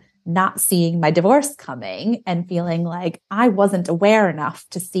the not seeing my divorce coming and feeling like I wasn't aware enough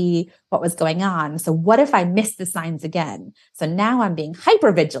to see what was going on. So what if I miss the signs again? So now I'm being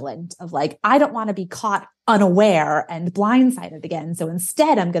hyper vigilant of like, I don't want to be caught unaware and blindsided again. So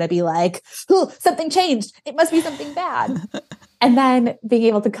instead I'm going to be like, oh, something changed. It must be something bad. And then being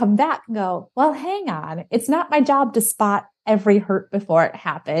able to come back and go, well, hang on. It's not my job to spot every hurt before it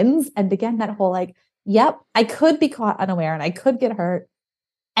happens. And again, that whole like, yep, I could be caught unaware and I could get hurt.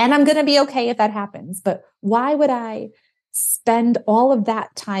 And I'm going to be okay if that happens. But why would I spend all of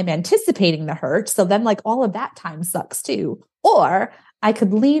that time anticipating the hurt? So then like all of that time sucks too. Or I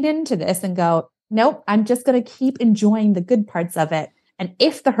could lean into this and go, nope, I'm just going to keep enjoying the good parts of it. And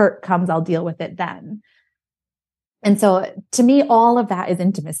if the hurt comes, I'll deal with it then. And so to me, all of that is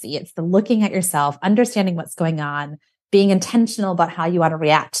intimacy. It's the looking at yourself, understanding what's going on, being intentional about how you want to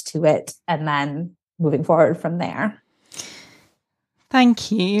react to it, and then moving forward from there.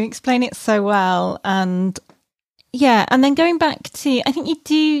 Thank you. You explain it so well. And yeah, and then going back to, I think you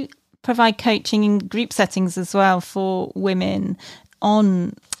do provide coaching in group settings as well for women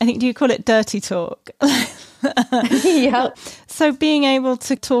on, I think, do you call it dirty talk? Yeah. So being able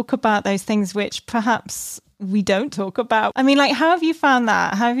to talk about those things which perhaps we don't talk about. I mean, like, how have you found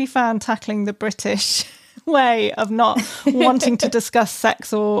that? How have you found tackling the British way of not wanting to discuss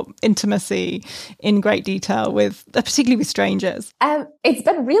sex or intimacy in great detail with, particularly with strangers? It's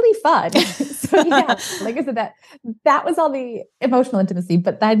been really fun. So yeah, like I said, that was all the emotional intimacy,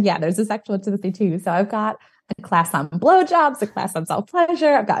 but then yeah, there's a sexual intimacy too. So I've got a class on blowjobs, a class on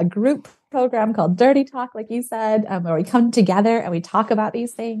self-pleasure. I've got a group program called Dirty Talk, like you said, where we come together and we talk about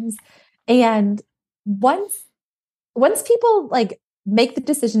these things. And once people like make the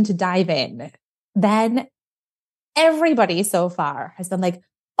decision to dive in, then everybody so far has been like,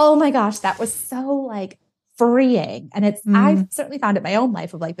 oh my gosh, that was so like freeing. And I've certainly found it in my own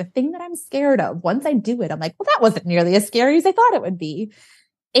life of like the thing that I'm scared of. Once I do it, I'm like, well, that wasn't nearly as scary as I thought it would be.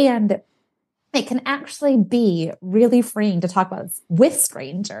 And it can actually be really freeing to talk about this with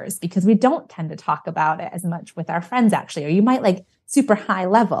strangers, because we don't tend to talk about it as much with our friends, actually, or you might like super high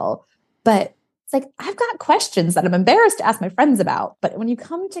level, but it's like, I've got questions that I'm embarrassed to ask my friends about. But when you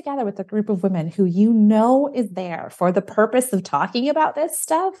come together with a group of women who you know is there for the purpose of talking about this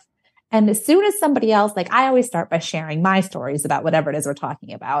stuff, and as soon as somebody else, like I always start by sharing my stories about whatever it is we're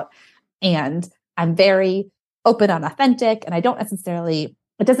talking about. And I'm very open and authentic. And I don't necessarily,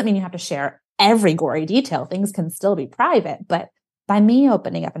 it doesn't mean you have to share every gory detail. Things can still be private, but by me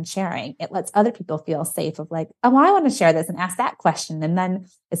opening up and sharing, it lets other people feel safe of like, oh, I want to share this and ask that question. And then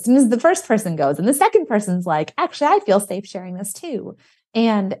as soon as the first person goes and the second person's like, actually, I feel safe sharing this too.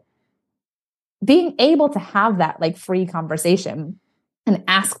 And being able to have that like free conversation and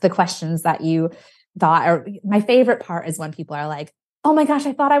ask the questions that you thought, or my favorite part is when people are like, oh my gosh,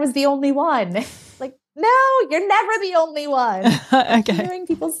 I thought I was the only one. Like, no, you're never the only one. Okay. Hearing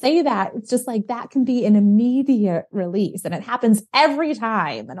people say that, it's just like, that can be an immediate release. And it happens every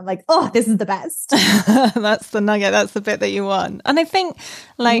time. And I'm like, oh, this is the best. That's the nugget. That's the bit that you want. And I think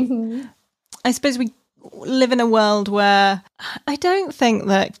like, I suppose we live in a world where I don't think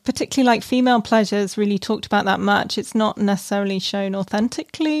that particularly like female pleasure is really talked about that much. It's not necessarily shown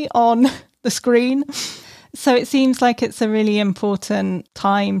authentically on the screen. So it seems like it's a really important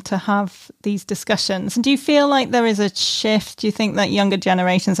time to have these discussions. And do you feel like there is a shift? Do you think that younger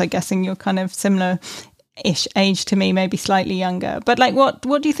generations, I'm guessing you're kind of similar-ish age to me, maybe slightly younger, but like what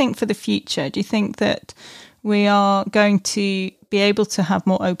do you think for the future? Do you think that we are going to be able to have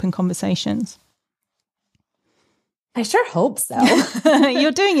more open conversations? I sure hope so.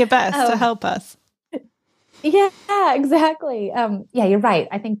 You're doing your best to help us. Yeah, exactly. Yeah, you're right.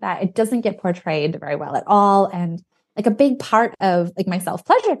 I think that it doesn't get portrayed very well at all. And like a big part of like my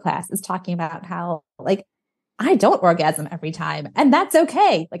self-pleasure class is talking about how like I don't orgasm every time, and that's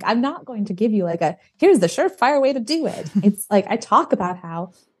okay. Like, I'm not going to give you like here's the surefire way to do it. It's like, I talk about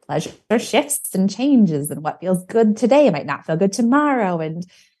how pleasure shifts and changes, and what feels good today might not feel good tomorrow. And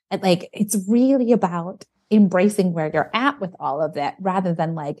like, it's really about embracing where you're at with all of that, rather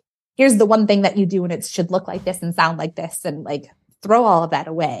than like, here's the one thing that you do and it should look like this and sound like this, and like throw all of that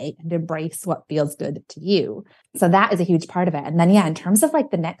away and embrace what feels good to you. So that is a huge part of it. And then, yeah, in terms of like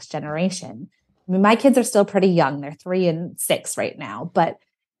the next generation, I mean, my kids are still pretty young. They're 3 and 6 right now. But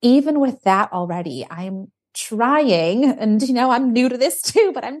even with that already, I'm trying, and, you know, I'm new to this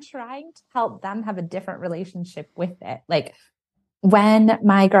too, but I'm trying to help them have a different relationship with it. Like, when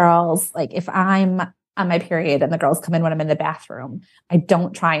my girls, like if I'm on my period and the girls come in when I'm in the bathroom, I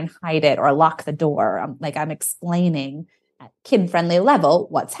don't try and hide it or lock the door. I'm explaining at kid-friendly level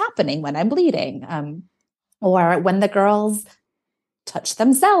what's happening when I'm bleeding. Or when the girls touch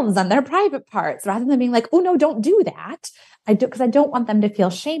themselves on their private parts, rather than being like, oh no, don't do that. Because I don't want them to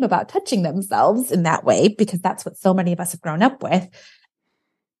feel shame about touching themselves in that way, because that's what so many of us have grown up with.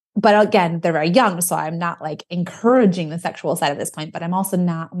 But again, they're very young, so I'm not like encouraging the sexual side at this point, but I'm also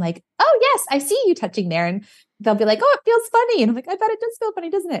not, I'm like, oh yes, I see you touching there. And they'll be like, oh, it feels funny. And I'm like, I bet it does feel funny,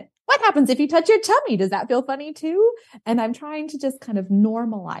 doesn't it? What happens if you touch your tummy? Does that feel funny too? And I'm trying to just kind of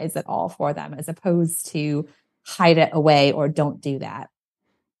normalize it all for them, as opposed to hide it away or don't do that.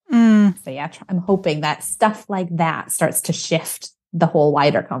 So yeah, I'm hoping that stuff like that starts to shift the whole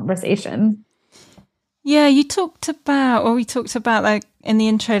wider conversation. Yeah, we talked about like in the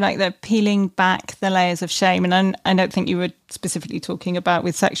intro, like the peeling back the layers of shame. And I don't think you were specifically talking about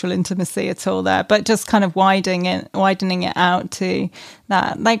with sexual intimacy at all there, but just kind of widening it out to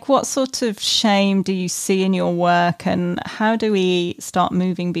that. Like, what sort of shame do you see in your work, and how do we start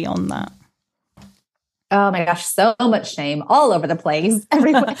moving beyond that? Oh my gosh, so much shame all over the place,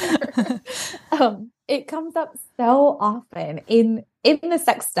 everywhere. It comes up so often in the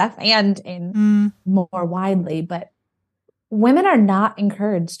sex stuff and in more widely, but women are not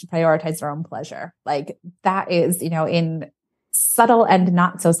encouraged to prioritize their own pleasure. Like, that is, you know, in subtle and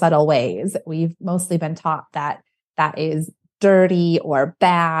not so subtle ways. We've mostly been taught that that is dirty or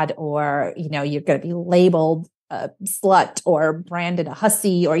bad, or, you know, you're going to be labeled a slut or branded a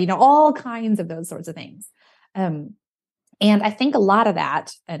hussy, or, you know, all kinds of those sorts of things. And I think a lot of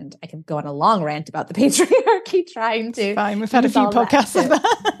that, and I can go on a long rant about the patriarchy trying to. Fine, we've had a few podcasts of that.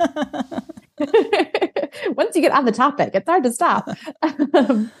 Once you get on the topic, it's hard to stop.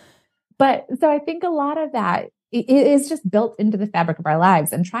 But so I think a lot of that is just built into the fabric of our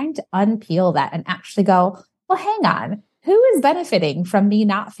lives, and trying to unpeel that and actually go, well, hang on, who is benefiting from me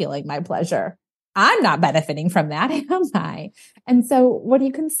not feeling my pleasure? I'm not benefiting from that, am I? And so when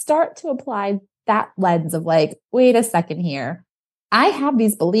you can start to apply that lens of like, wait a second here, I have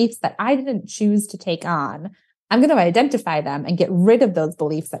these beliefs that I didn't choose to take on. I'm going to identify them and get rid of those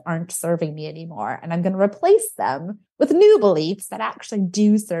beliefs that aren't serving me anymore. And I'm going to replace them with new beliefs that actually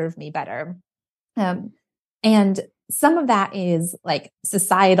do serve me better. And some of that is like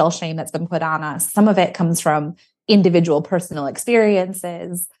societal shame that's been put on us. Some of it comes from individual personal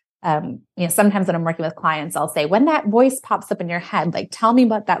experiences. You know, sometimes when I'm working with clients, I'll say, when that voice pops up in your head, like, tell me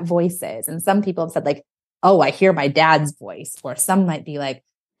what that voice is. And some people have said like, oh, I hear my dad's voice. Or some might be like,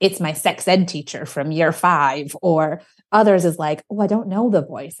 it's my sex ed teacher from year 5. Or others is like, oh, I don't know the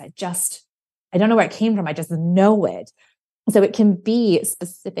voice. I don't know where it came from. I just know it. So it can be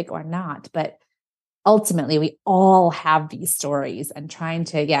specific or not, but ultimately we all have these stories, and trying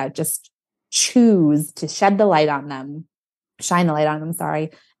to, just choose to shine the light on them,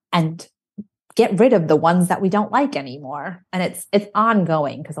 and get rid of the ones that we don't like anymore. And it's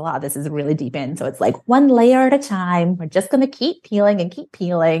ongoing, because a lot of this is really deep in. So it's like one layer at a time. We're just going to keep peeling and keep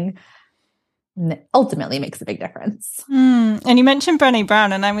peeling. And it ultimately makes a big difference. And you mentioned Brené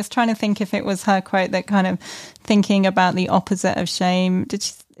Brown, and I was trying to think if it was her quote that kind of thinking about the opposite of shame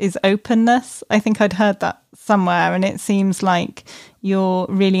is openness. I think I'd heard that somewhere, and it seems like you're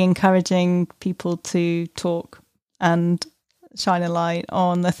really encouraging people to talk and shine a light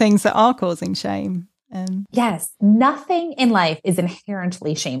on the things that are causing shame. Yes, nothing in life is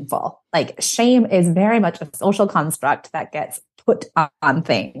inherently shameful. Like, shame is very much a social construct that gets put on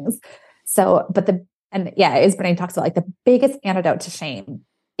things. So, as Brené talks about, like, the biggest antidote to shame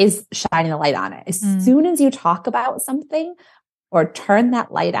is shining a light on it. As soon as you talk about something or turn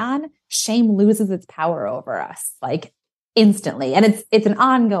that light on, shame loses its power over us, like, instantly. And it's an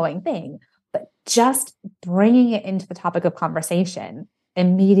ongoing thing. But just bringing it into the topic of conversation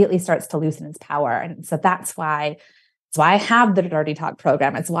immediately starts to loosen its power. And so that's why I have the Dirty Talk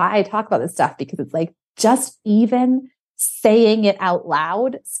program. It's why I talk about this stuff, because it's like, just even saying it out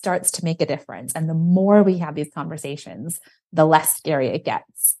loud starts to make a difference. And the more we have these conversations, the less scary it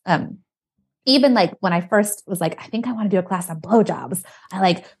gets. Even like when I first was like, I think I want to do a class on blowjobs, I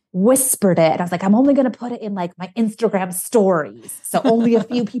like whispered it. I was like, I'm only going to put it in like my Instagram stories, so only a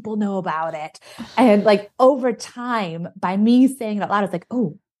few people know about it. And like over time, by me saying it out loud, I was like,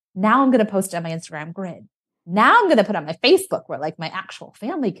 oh, now I'm going to post it on my Instagram grid. Now I'm going to put it on my Facebook where like my actual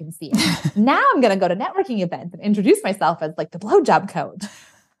family can see it. Now I'm going to go to networking events and introduce myself as like the blowjob coach.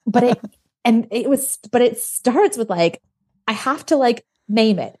 But it starts with like, I have to like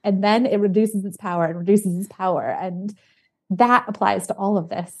name it, and then it reduces its power and reduces its power. And that applies to all of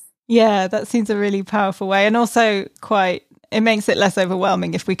this. Yeah, that seems a really powerful way. And also it makes it less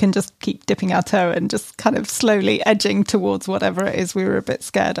overwhelming if we can just keep dipping our toe and just kind of slowly edging towards whatever it is we were a bit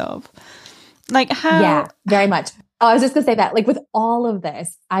scared of. Like how? Yeah, very much. Oh, I was just going to say that, like with all of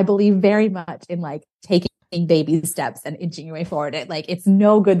this, I believe very much in like taking baby steps and inching your way forward. It's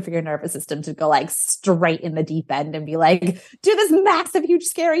no good for your nervous system to go like straight in the deep end and be like, do this massive, huge,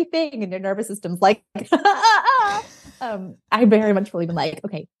 scary thing. And your nervous system's like, I very much believe in like,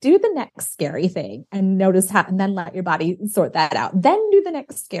 okay, do the next scary thing and notice how, and then let your body sort that out. Then do the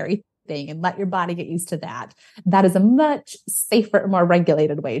next scary thing and let your body get used to that. That is a much safer, more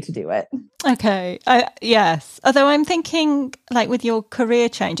regulated way to do it. Okay. Yes. Although I'm thinking like with your career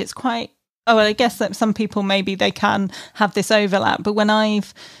change, it's quite, well, I guess that some people, maybe they can have this overlap. But when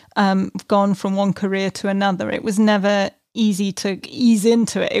I've gone from one career to another, it was never easy to ease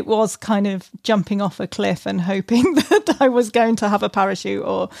into it. It was kind of jumping off a cliff and hoping that I was going to have a parachute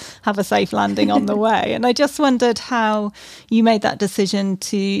or have a safe landing on the way. And I just wondered how you made that decision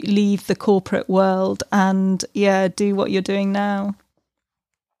to leave the corporate world and do what you're doing now.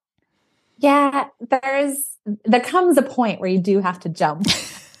 Yeah, there comes a point where you do have to jump.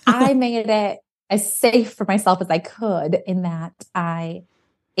 I made it as safe for myself as I could in that I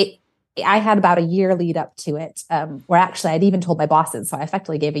had about a year lead up to it, where actually I'd even told my bosses. So I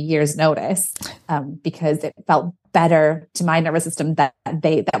effectively gave a year's notice because it felt better to my nervous system that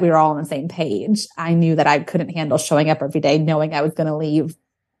we were all on the same page. I knew that I couldn't handle showing up every day, knowing I was going to leave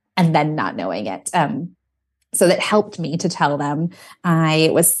and then not knowing it. So that helped me to tell them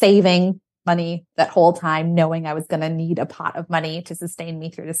I was saving money that whole time, knowing I was going to need a pot of money to sustain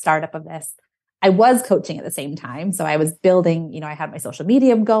me through the startup of this. I was coaching at the same time. So I was building, I had my social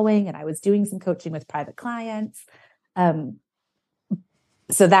media going and I was doing some coaching with private clients. So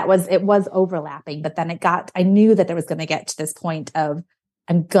it was overlapping, but then I knew that I was going to get to this point of,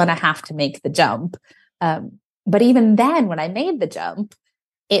 I'm going to have to make the jump. But even then, when I made the jump,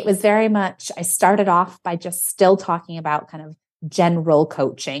 it was very much, I started off by just still talking about kind of general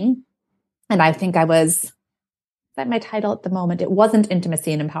coaching. And I think was that my title at the moment? It wasn't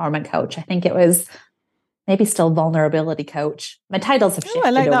intimacy and empowerment coach. I think it was maybe still vulnerability coach. My titles have shifted. I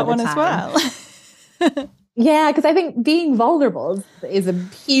like that over one time. As well. Yeah, because I think being vulnerable is a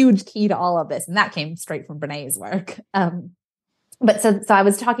huge key to all of this. And that came straight from Brené's work. But so I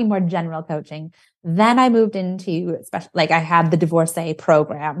was talking more general coaching. Then I moved into I had the divorcee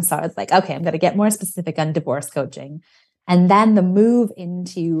program. So I was like, okay, I'm going to get more specific on divorce coaching. And then the move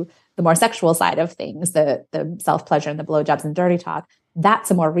into the more sexual side of things, the self-pleasure and the blowjobs and dirty talk, that's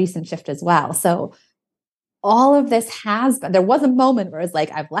a more recent shift as well. So all of this there was a moment where it's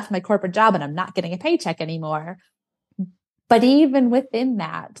like, I've left my corporate job and I'm not getting a paycheck anymore. But even within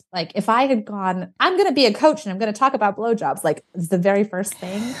that, like if I had gone, I'm going to be a coach and I'm going to talk about blowjobs, like it's the very first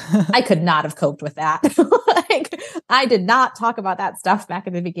thing, I could not have coped with that. Like I did not talk about that stuff back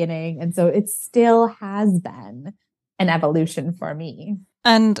in the beginning. And so it still has been an evolution for me.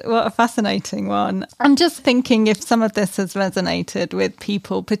 And what a fascinating one. I'm just thinking if some of this has resonated with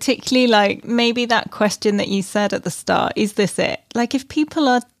people, particularly like maybe that question that you said at the start, is this it? Like if people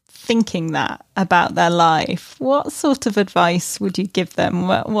are thinking that about their life, what sort of advice would you give them?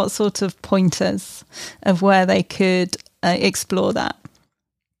 What sort of pointers of where they could explore that?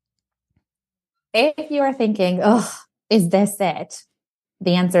 If you are thinking, oh, is this it?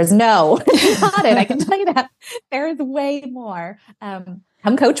 The answer is no, it's not it. I can tell you that there is way more.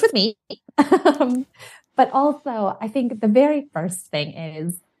 Come coach with me. But also, I think the very first thing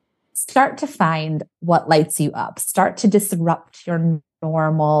is start to find what lights you up. Start to disrupt your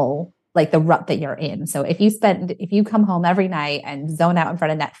normal, like the rut that you're in. So if you come home every night and zone out in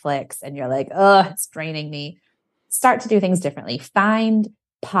front of Netflix and you're like, oh, it's draining me, start to do things differently. Find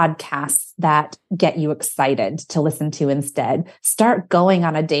podcasts that get you excited to listen to instead. Start going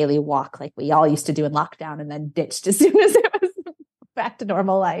on a daily walk like we all used to do in lockdown and then ditched as soon as it was back to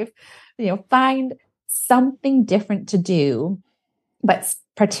normal life. Find something different to do but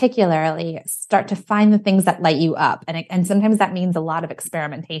particularly start to find the things that light you up. And sometimes that means a lot of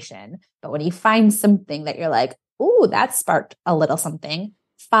experimentation. But when you find something that you're like, ooh, that sparked a little something,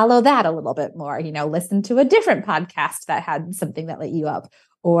 follow that a little bit more, listen to a different podcast that had something that lit you up,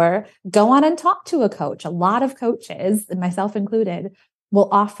 or go on and talk to a coach. A lot of coaches, and myself included, will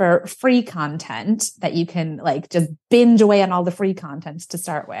offer free content that you can like just binge away on all the free content to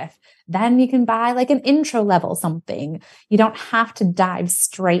start with. Then you can buy like an intro level something. You don't have to dive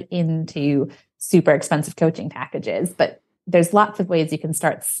straight into super expensive coaching packages, but there's lots of ways you can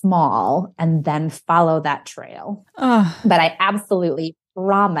start small and then follow that trail. But I absolutely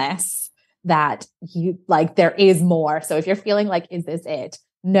promise that there is more. So if you're feeling like, is this it?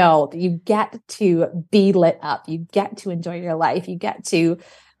 No, you get to be lit up. You get to enjoy your life. You get to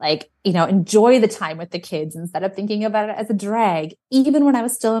enjoy the time with the kids instead of thinking about it as a drag. Even when I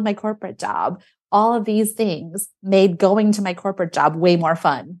was still in my corporate job, all of these things made going to my corporate job way more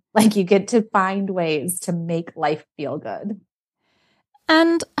fun. Like you get to find ways to make life feel good.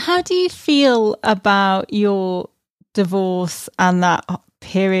 And how do you feel about your divorce and that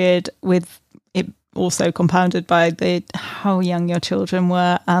period, with it also compounded by how young your children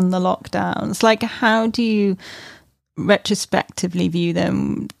were and the lockdowns? Like, how do you retrospectively view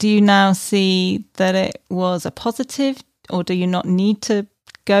them? Do you now see that it was a positive, or do you not need to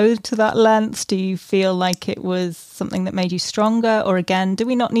go to that length? Do you feel like it was something that made you stronger? Or again, do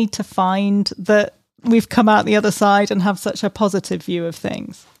we not need to find that we've come out the other side and have such a positive view of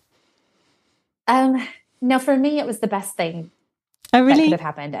things? No, for me, it was the best thing that could have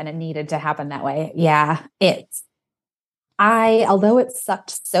happened, and it needed to happen that way. Yeah. Although it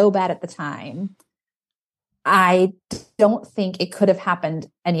sucked so bad at the time, I don't think it could have happened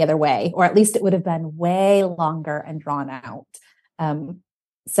any other way, or at least it would have been way longer and drawn out.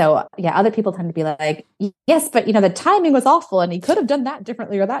 So yeah, other people tend to be like, yes, but the timing was awful and he could have done that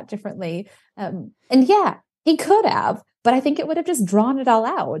differently or that differently. And yeah, he could have, but I think it would have just drawn it all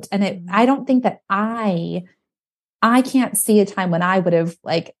out. And I don't think that I can't see a time when I would have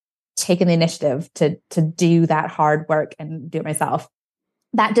taken the initiative to do that hard work and do it myself.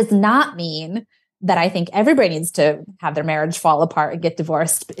 That does not mean that I think everybody needs to have their marriage fall apart and get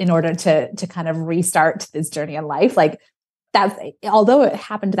divorced in order to kind of restart this journey in life. Although it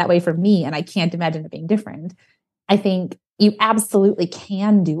happened that way for me, and I can't imagine it being different, I think you absolutely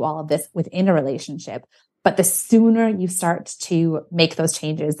can do all of this within a relationship. But the sooner you start to make those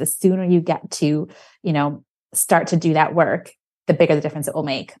changes, the sooner you get to, start to do that work, the bigger the difference it will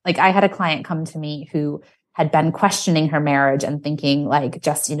make. Like I had a client come to me who had been questioning her marriage and thinking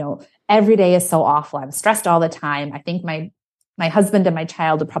every day is so awful. I'm stressed all the time. I think my husband and my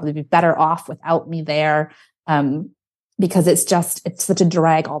child would probably be better off without me there. Because it's such a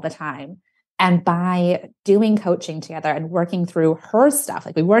drag all the time. And by doing coaching together and working through her stuff,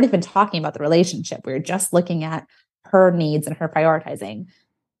 we weren't even talking about the relationship. We were just looking at her needs and her prioritizing.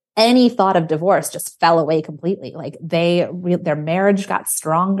 Any thought of divorce just fell away completely. Their marriage got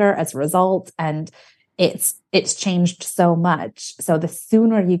stronger as a result, and it's changed so much. So the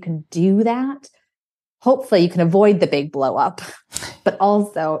sooner you can do that, hopefully you can avoid the big blow up. But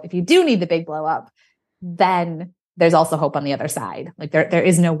also, if you do need the big blow up, then there's also hope on the other side. There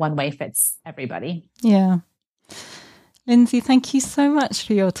is no one way fits everybody. Yeah. Lindsey, thank you so much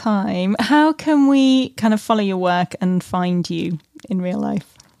for your time. How can we kind of follow your work and find you in real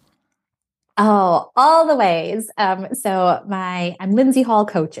life? Oh, all the ways. So I'm Lindsey Hall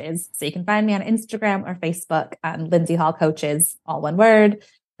Coaches. So you can find me on Instagram or Facebook on Lindsey Hall Coaches, all one word.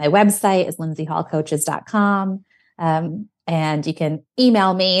 My website is lindseyhallcoaches.com. And you can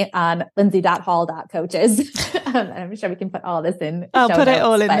email me on lindsey.hall.coaches. I'm sure we can put all this in. I'll put it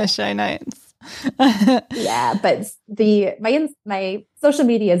all in the show notes. Yeah, but my social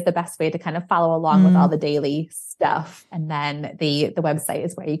media is the best way to kind of follow along with all the daily stuff. And then the website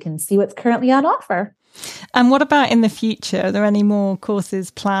is where you can see what's currently on offer. And what about in the future? Are there any more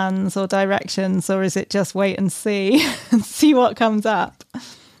courses, plans or directions, or is it just wait and see and see what comes up?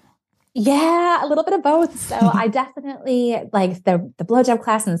 Yeah, a little bit of both. So I definitely the blowjob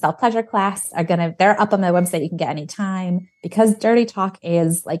class and the self-pleasure class they're up on my website. You can get anytime, because Dirty Talk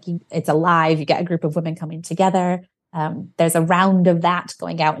is it's alive. You get a group of women coming together. There's a round of that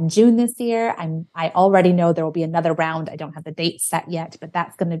going out in June this year. I already know there will be another round. I don't have the date set yet, but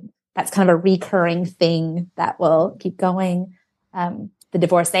that's kind of a recurring thing that will keep going. The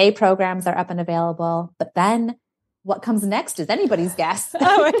divorcee programs are up and available, but then what comes next is anybody's guess.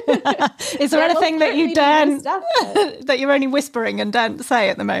 Is there anything that you don't, that you're only whispering and don't say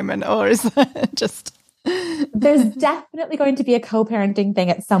at the moment, or is that just... There's definitely going to be a co-parenting thing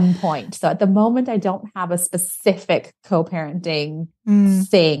at some point. So at the moment, I don't have a specific co-parenting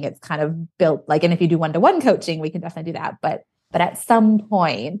thing. It's kind of built like, and if you do one-to-one coaching, we can definitely do that. But at some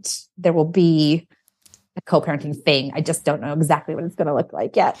point, there will be a co-parenting thing. I just don't know exactly what it's going to look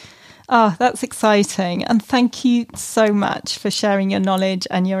like yet. Oh, that's exciting. And thank you so much for sharing your knowledge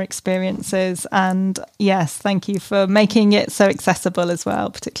and your experiences. And yes, thank you for making it so accessible as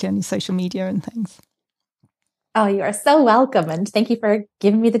well, particularly on your social media and things. Oh, you are so welcome. And thank you for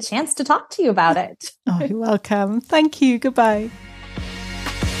giving me the chance to talk to you about it. Oh, you're welcome. Thank you. Goodbye.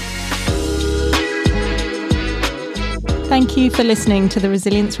 Thank you for listening to the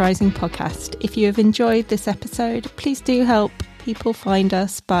Resilience Rising podcast. If you have enjoyed this episode, please do help people find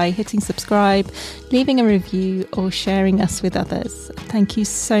us by hitting subscribe, leaving a review, or sharing us with others. Thank you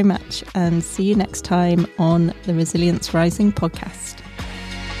so much, and see you next time on the Resilience Rising podcast.